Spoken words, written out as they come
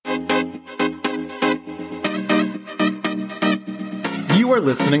You are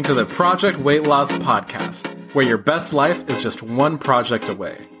listening to the Project Weight Loss Podcast, where your best life is just one project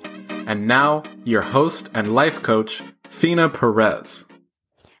away. And now, your host and life coach, Fina Perez.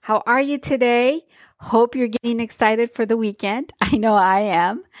 How are you today? Hope you're getting excited for the weekend. I know I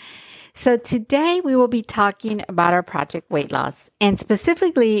am. So today we will be talking about our Project Weight Loss, and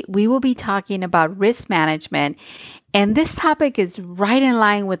specifically we will be talking about risk management. And this topic is right in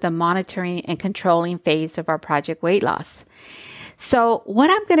line with the monitoring and controlling phase of our Project Weight Loss. So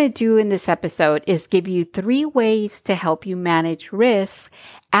what I'm going to do in this episode is give you 3 ways to help you manage risks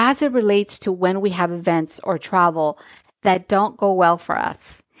as it relates to when we have events or travel that don't go well for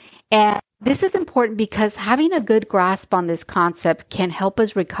us. And this is important because having a good grasp on this concept can help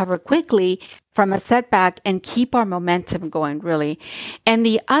us recover quickly from a setback and keep our momentum going, really. And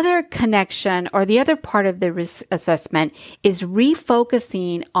the other connection or the other part of the risk assessment is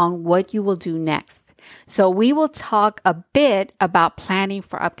refocusing on what you will do next. So we will talk a bit about planning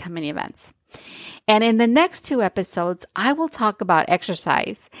for upcoming events. And in the next 2 episodes, I will talk about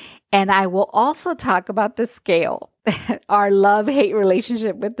exercise, and I will also talk about the scale, our love-hate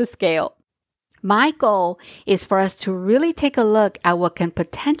relationship with the scale. My goal is for us to really take a look at what can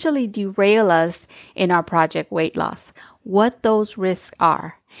potentially derail us in our Project Weight Loss, what those risks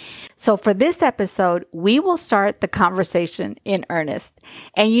are. So for this episode, we will start the conversation in earnest.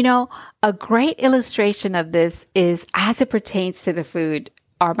 And a great illustration of this is as it pertains to the food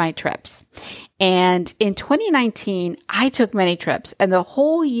are my trips. And in 2019, I took many trips, and the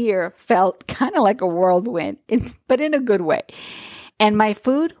whole year felt kind of like a whirlwind, but in a good way. And my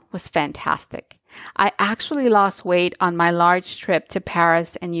food was fantastic. I actually lost weight on my large trip to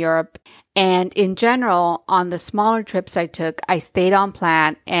Paris and Europe. And in general, on the smaller trips I took, I stayed on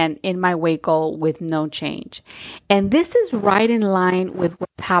plan and in my weight goal with no change. And this is right in line with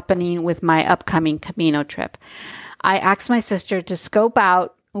what's happening with my upcoming Camino trip. I asked my sister to scope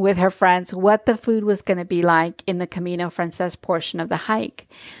out with her friends what the food was going to be like in the Camino Frances portion of the hike.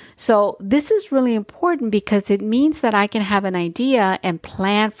 So this is really important because it means that I can have an idea and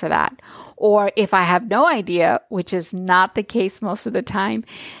plan for that. Or if I have no idea, which is not the case most of the time,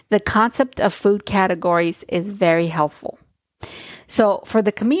 the concept of food categories is very helpful. So for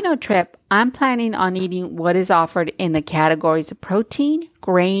the Camino trip, I'm planning on eating what is offered in the categories of protein,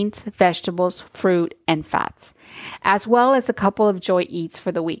 grains, vegetables, fruit, and fats, as well as a couple of joy eats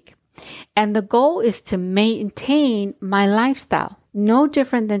for the week. And the goal is to maintain my lifestyle, no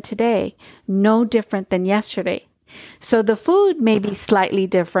different than today, no different than yesterday. So the food may be slightly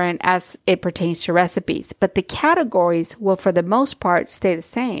different as it pertains to recipes, but the categories will for the most part stay the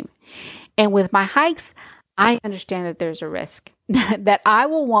same. And with my hikes, I understand that there's a risk that I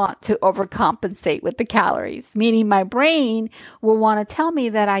will want to overcompensate with the calories, meaning my brain will want to tell me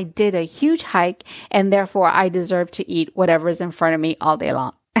that I did a huge hike and therefore I deserve to eat whatever is in front of me all day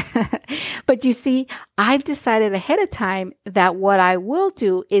long. But you see, I've decided ahead of time that what I will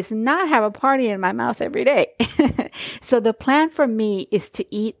do is not have a party in my mouth every day. So the plan for me is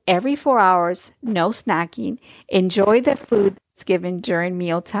to eat every 4 hours, no snacking, enjoy the food that's given during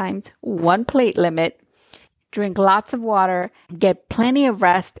meal times, 1 plate limit, drink lots of water, get plenty of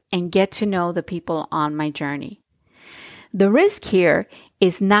rest, and get to know the people on my journey. The risk here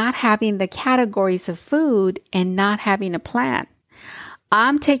is not having the categories of food and not having a plan.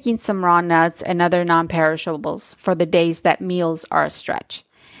 I'm taking some raw nuts and other non-perishables for the days that meals are a stretch.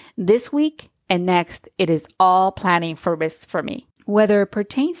 This week and next, it is all planning for risks for me. Whether it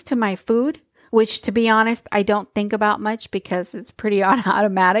pertains to my food, which to be honest, I don't think about much because it's pretty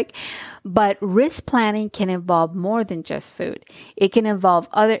automatic, but risk planning can involve more than just food. It can involve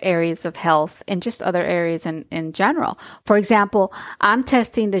other areas of health and just other areas in general. For example, I'm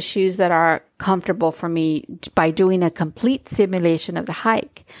testing the shoes that are comfortable for me by doing a complete simulation of the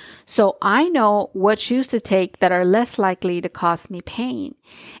hike. So I know what shoes to take that are less likely to cause me pain.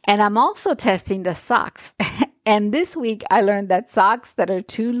 And I'm also testing the socks. And this week, I learned that socks that are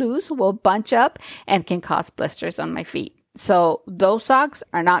too loose will bunch up and can cause blisters on my feet. So those socks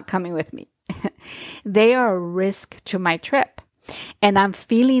are not coming with me. They are a risk to my trip. And I'm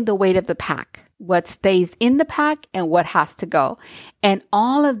feeling the weight of the pack, what stays in the pack and what has to go. And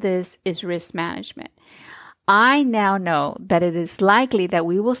all of this is risk management. I now know that it is likely that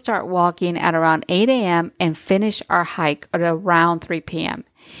we will start walking at around 8 a.m. and finish our hike at around 3 p.m.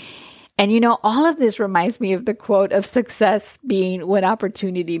 And all of this reminds me of the quote of success being when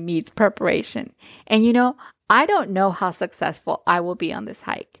opportunity meets preparation. And I don't know how successful I will be on this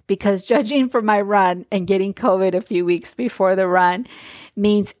hike because judging from my run and getting COVID a few weeks before the run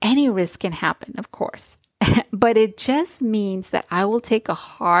means any risk can happen, of course. But it just means that I will take a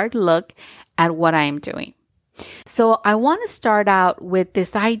hard look at what I am doing. So I want to start out with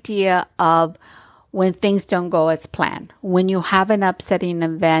this idea of when things don't go as planned, when you have an upsetting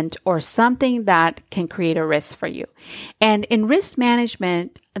event or something that can create a risk for you. And in risk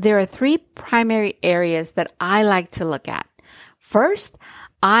management, there are three primary areas that I like to look at. First,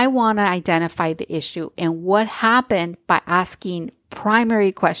 I want to identify the issue and what happened by asking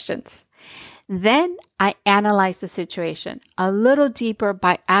primary questions. Then I analyze the situation a little deeper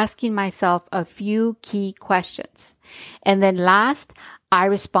by asking myself a few key questions. And then last, I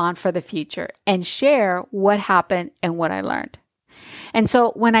respond for the future and share what happened and what I learned. And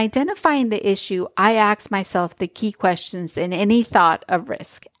so when identifying the issue, I ask myself the key questions in any thought of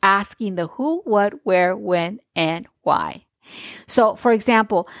risk, asking the who, what, where, when, and why. So for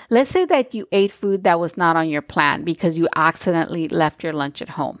example, let's say that you ate food that was not on your plan because you accidentally left your lunch at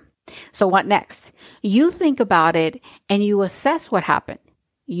home. So what next? You think about it and you assess what happened.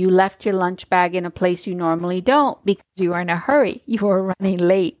 You left your lunch bag in a place you normally don't because you were in a hurry. You were running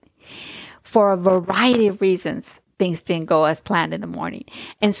late. For a variety of reasons, things didn't go as planned in the morning.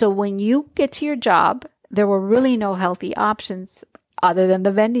 And so when you get to your job, there were really no healthy options other than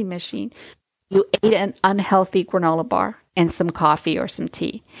the vending machine. You ate an unhealthy granola bar and some coffee or some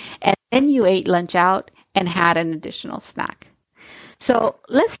tea. And then you ate lunch out and had an additional snack. So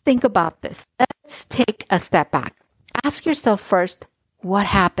let's think about this. Let's take a step back. Ask yourself first, what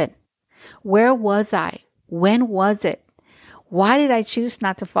happened? Where was I? When was it? Why did I choose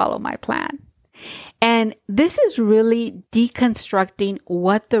not to follow my plan? And this is really deconstructing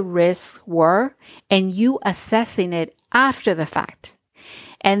what the risks were and you assessing it after the fact.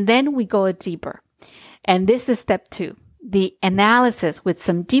 And then we go deeper. And this is step 2, the analysis with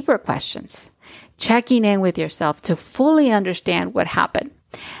some deeper questions. Checking in with yourself to fully understand what happened.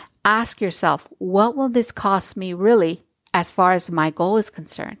 Ask yourself, what will this cost me really as far as my goal is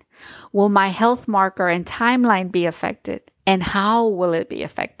concerned? Will my health marker and timeline be affected? And how will it be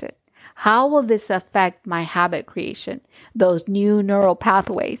affected? How will this affect my habit creation, those new neural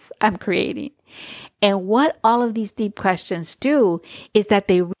pathways I'm creating? And what all of these deep questions do is that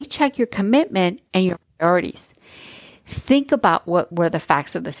they recheck your commitment and your priorities. Think about what were the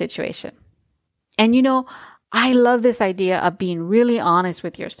facts of the situation. And I love this idea of being really honest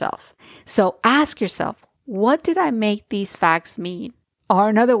with yourself. So ask yourself, what did I make these facts mean? Or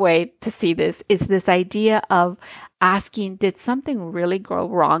another way to see this is this idea of asking, did something really go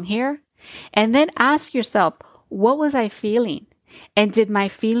wrong here? And then ask yourself, what was I feeling? And did my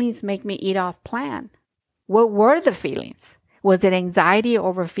feelings make me eat off plan? What were the feelings? Was it anxiety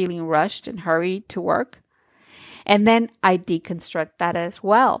over feeling rushed and hurried to work? And then I deconstruct that as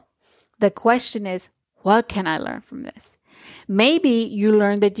well. The question is, what can I learn from this? Maybe you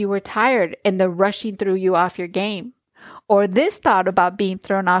learned that you were tired and the rushing threw you off your game. Or this thought about being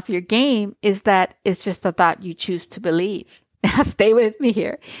thrown off your game is that it's just a thought you choose to believe. Now stay with me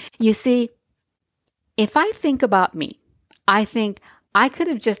here. You see, if I think about me, I think I could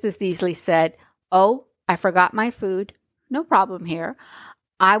have just as easily said, oh, I forgot my food. No problem here.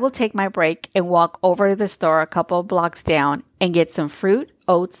 I will take my break and walk over to the store a couple of blocks down and get some fruit,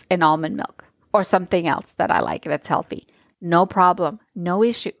 oats, and almond milk or something else that I like that's healthy. No problem. No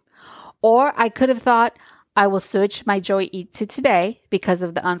issue. Or I could have thought I will switch my Joy Eat to today because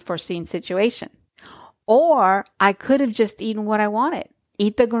of the unforeseen situation. Or I could have just eaten what I wanted,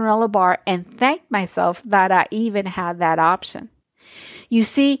 eat the granola bar and thank myself that I even had that option. You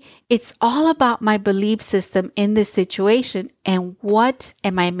see, it's all about my belief system in this situation and what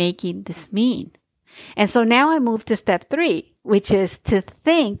am I making this mean? And so now I move to step 3, which is to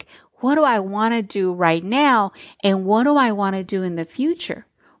think, what do I want to do right now? And what do I want to do in the future?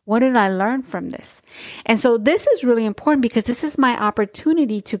 What did I learn from this? And so this is really important because this is my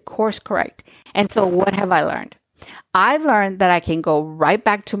opportunity to course correct. And so what have I learned? I've learned that I can go right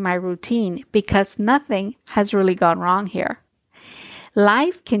back to my routine because nothing has really gone wrong here.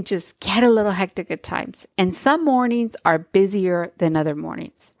 Life can just get a little hectic at times, and some mornings are busier than other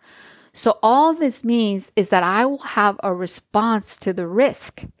mornings. So all this means is that I will have a response to the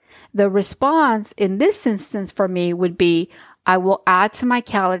risk. The response in this instance for me would be, I will add to my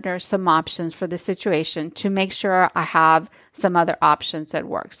calendar some options for the situation to make sure I have some other options at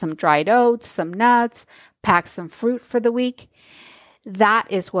work, some dried oats, some nuts, pack some fruit for the week. That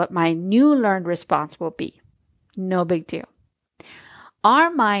is what my new learned response will be. No big deal.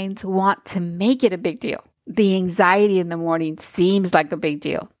 Our minds want to make it a big deal. The anxiety in the morning seems like a big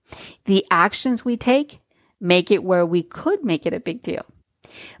deal. The actions we take make it where we could make it a big deal.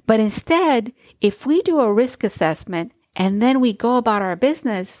 But instead, if we do a risk assessment and then we go about our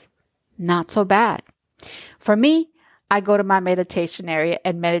business, not so bad. For me, I go to my meditation area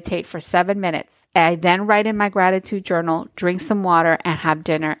and meditate for 7 minutes. I then write in my gratitude journal, drink some water, and have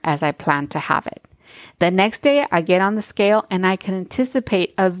dinner as I plan to have it. The next day, I get on the scale and I can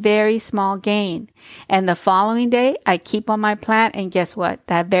anticipate a very small gain. And the following day, I keep on my plan, and guess what?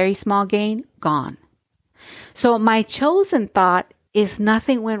 That very small gain, gone. So my chosen thought is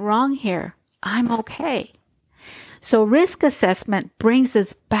nothing went wrong here. I'm okay. So risk assessment brings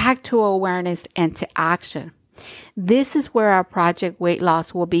us back to awareness and to action. This is where our project weight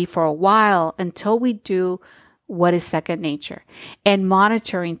loss will be for a while until we do what is second nature. And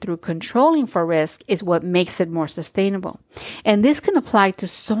monitoring through controlling for risk is what makes it more sustainable. And this can apply to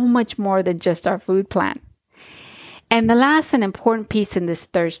so much more than just our food plan. And the last and important piece in this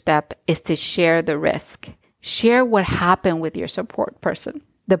third step is to share the risk. Share what happened with your support person,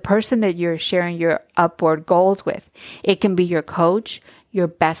 the person that you're sharing your upward goals with. It can be your coach, your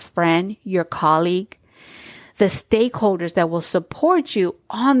best friend, your colleague, the stakeholders that will support you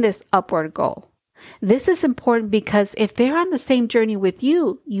on this upward goal. This is important because if they're on the same journey with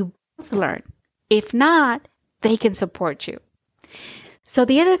you, you both learn. If not, they can support you. So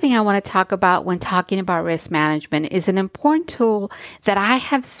the other thing I want to talk about when talking about risk management is an important tool that I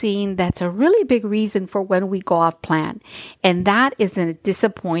have seen that's a really big reason for when we go off plan. And that is a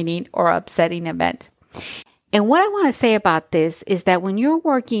disappointing or upsetting event. And what I want to say about this is that when you're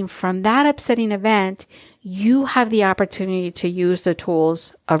working from that upsetting event, you have the opportunity to use the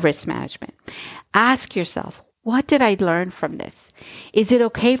tools of risk management. Ask yourself, what did I learn from this? Is it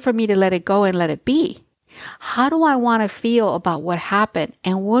okay for me to let it go and let it be? How do I want to feel about what happened?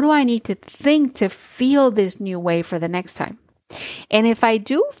 And what do I need to think to feel this new way for the next time? And if I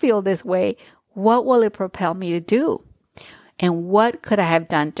do feel this way, what will it propel me to do? And what could I have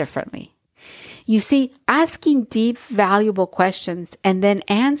done differently? You see, asking deep, valuable questions and then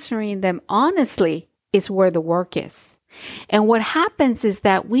answering them honestly is where the work is. And what happens is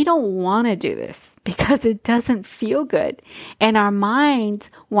that we don't want to do this because it doesn't feel good. And our minds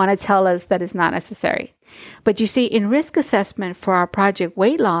want to tell us that it's not necessary. But you see, in risk assessment for our project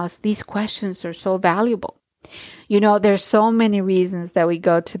weight loss, these questions are so valuable. You know, there's so many reasons that we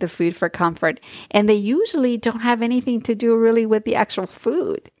go to the food for comfort, and they usually don't have anything to do really with the actual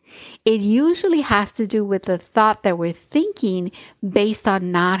food. It usually has to do with the thought that we're thinking based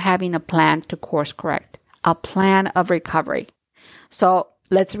on not having a plan to course correct, a plan of recovery. So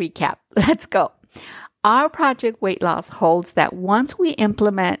let's recap. Let's go. Our project weight loss holds that once we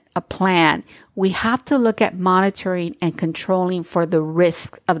implement a plan, we have to look at monitoring and controlling for the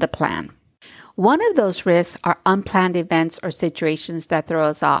risk of the plan. One of those risks are unplanned events or situations that throw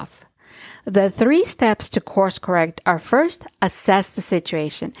us off. The 3 steps to course correct are: first, assess the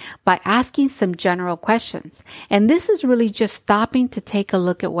situation by asking some general questions. And this is really just stopping to take a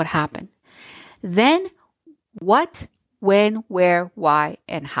look at what happened. Then, what, when, where, why,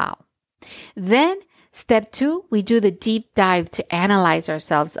 and how. Then, step 2, we do the deep dive to analyze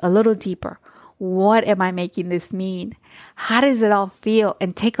ourselves a little deeper. What am I making this mean? How does it all feel?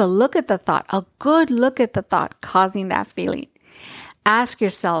 And take a look at the thought, a good look at the thought causing that feeling. Ask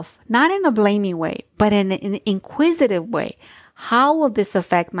yourself, not in a blaming way, but in an inquisitive way, how will this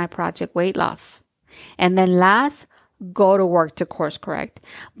affect my project weight loss? And then last, go to work to course correct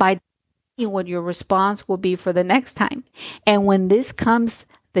by deciding what your response will be for the next time. And when this comes,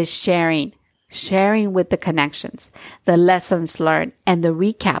 the sharing with the connections, the lessons learned, and the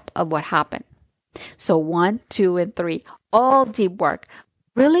recap of what happened. So 1, 2, and 3, all deep work.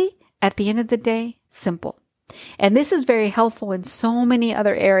 Really, at the end of the day, simple. And this is very helpful in so many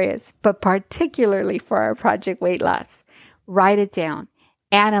other areas, but particularly for our project weight loss. Write it down,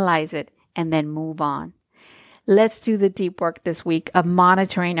 analyze it, and then move on. Let's do the deep work this week of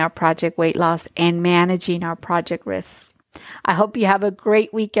monitoring our project weight loss and managing our project risks. I hope you have a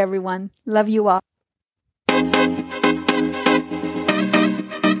great week, everyone. Love you all.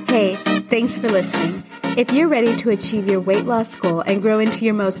 Hey, thanks for listening. If you're ready to achieve your weight loss goal and grow into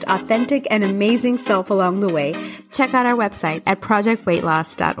your most authentic and amazing self along the way, check out our website at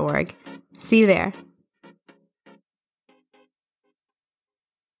projectweightloss.org. See you there.